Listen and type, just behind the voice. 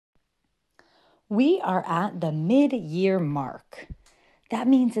We are at the mid-year mark. That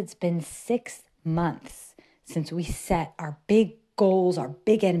means it's been 6 months since we set our big goals, our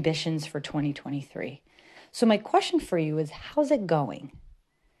big ambitions for 2023. So my question for you is, how's it going?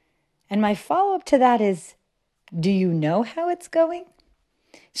 And my follow-up to that is, do you know how it's going?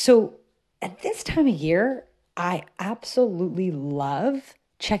 So at this time of year, I absolutely love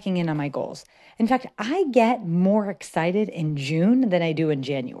checking in on my goals. In fact, I get more excited in June than I do in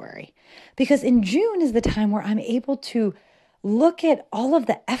January, because in June is the time where I'm able to look at all of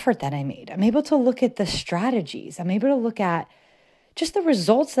the effort that I made. I'm able to look at the strategies. I'm able to look at just the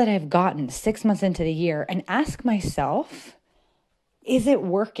results that I've gotten 6 months into the year and ask myself, is it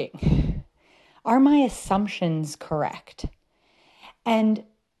working? Are my assumptions correct? And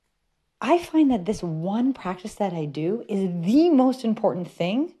I find that this one practice that I do is the most important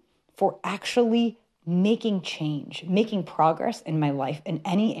thing for actually making change, making progress in my life in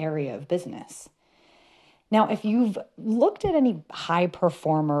any area of business. Now, if you've looked at any high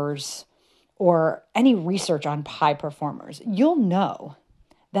performers or any research on high performers, you'll know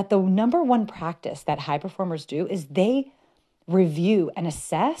that the number one practice that high performers do is they review and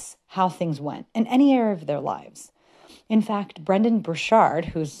assess how things went in any area of their lives. In fact, Brendon Burchard,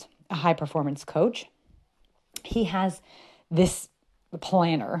 who's a high performance coach, he has this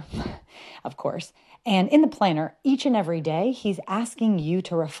planner, of course. And in the planner, each and every day, he's asking you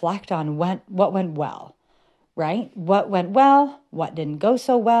to reflect on what went well, right? What went well? What didn't go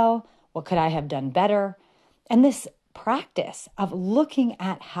so well? What could I have done better? And this practice of looking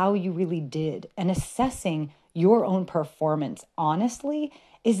at how you really did and assessing your own performance honestly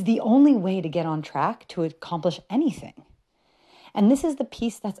is the only way to get on track to accomplish anything. And this is the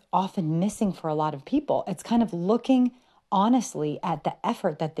piece that's often missing for a lot of people. It's kind of looking honestly at the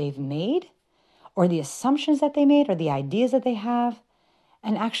effort that they've made or the assumptions that they made or the ideas that they have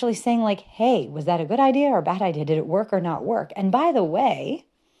and actually saying like, hey, was that a good idea or a bad idea? Did it work or not work? And by the way,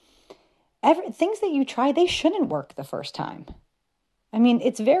 things that you try, they shouldn't work the first time. I mean,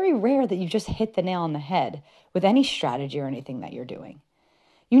 it's very rare that you just hit the nail on the head with any strategy or anything that you're doing.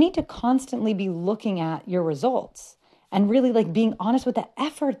 You need to constantly be looking at your results and really like being honest with the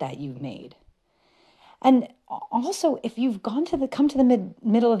effort that you've made. And also, if you've come to the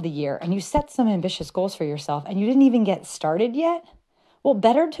middle of the year and you set some ambitious goals for yourself and you didn't even get started yet, well,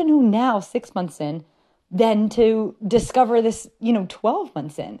 better to know now 6 months in than to discover this, 12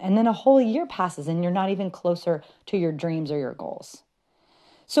 months in, and then a whole year passes and you're not even closer to your dreams or your goals.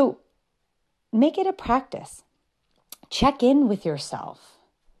 So make it a practice. Check in with yourself,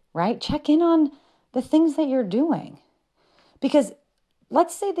 right? Check in on the things that you're doing. Because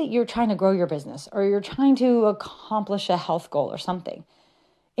let's say that you're trying to grow your business or you're trying to accomplish a health goal or something.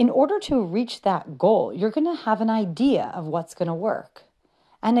 In order to reach that goal, you're going to have an idea of what's going to work.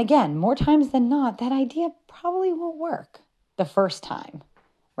 And again, more times than not, that idea probably won't work the first time,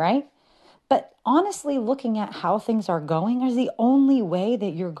 right? But honestly, looking at how things are going is the only way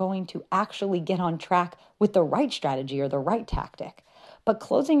that you're going to actually get on track with the right strategy or the right tactic. But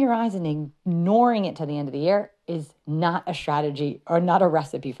closing your eyes and ignoring it to the end of the year is not a strategy or not a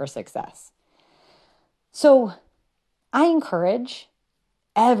recipe for success. So I encourage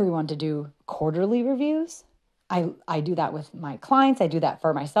everyone to do quarterly reviews. I do that with my clients. I do that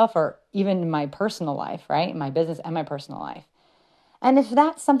for myself or even in my personal life, right? In my business and my personal life. And if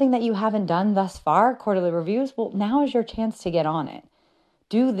that's something that you haven't done thus far, quarterly reviews, well, now is your chance to get on it.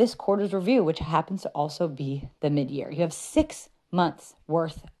 Do this quarter's review, which happens to also be the mid-year. You have 6 months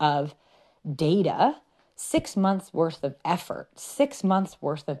worth of data, 6 months worth of effort, 6 months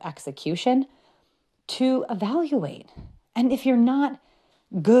worth of execution to evaluate. And if you're not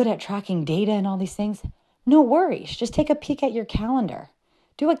good at tracking data and all these things, no worries. Just take a peek at your calendar.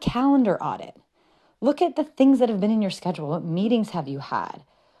 Do a calendar audit. Look at the things that have been in your schedule. What meetings have you had?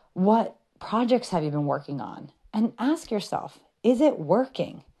 What projects have you been working on? And ask yourself, is it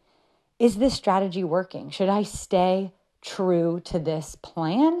working? Is this strategy working? Should I stay true to this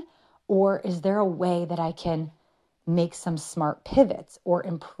plan? Or is there a way that I can make some smart pivots or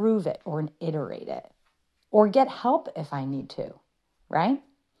improve it or iterate it or get help if I need to, right?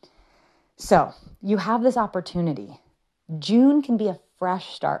 So you have this opportunity. June can be a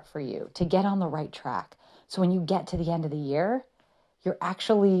fresh start for you to get on the right track. So when you get to the end of the year, you're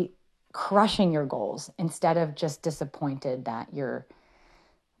actually crushing your goals instead of just disappointed that you're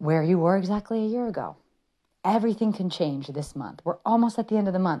where you were exactly a year ago. Everything can change this month. We're almost at the end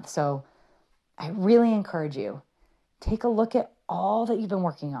of the month. So I really encourage you, take a look at all that you've been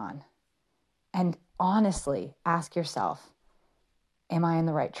working on and honestly ask yourself, am I on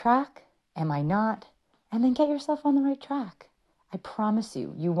the right track? Am I not? And then get yourself on the right track. I promise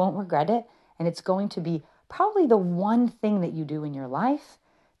you, you won't regret it And it's going to be probably the one thing that you do in your life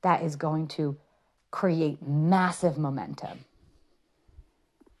that is going to create massive momentum.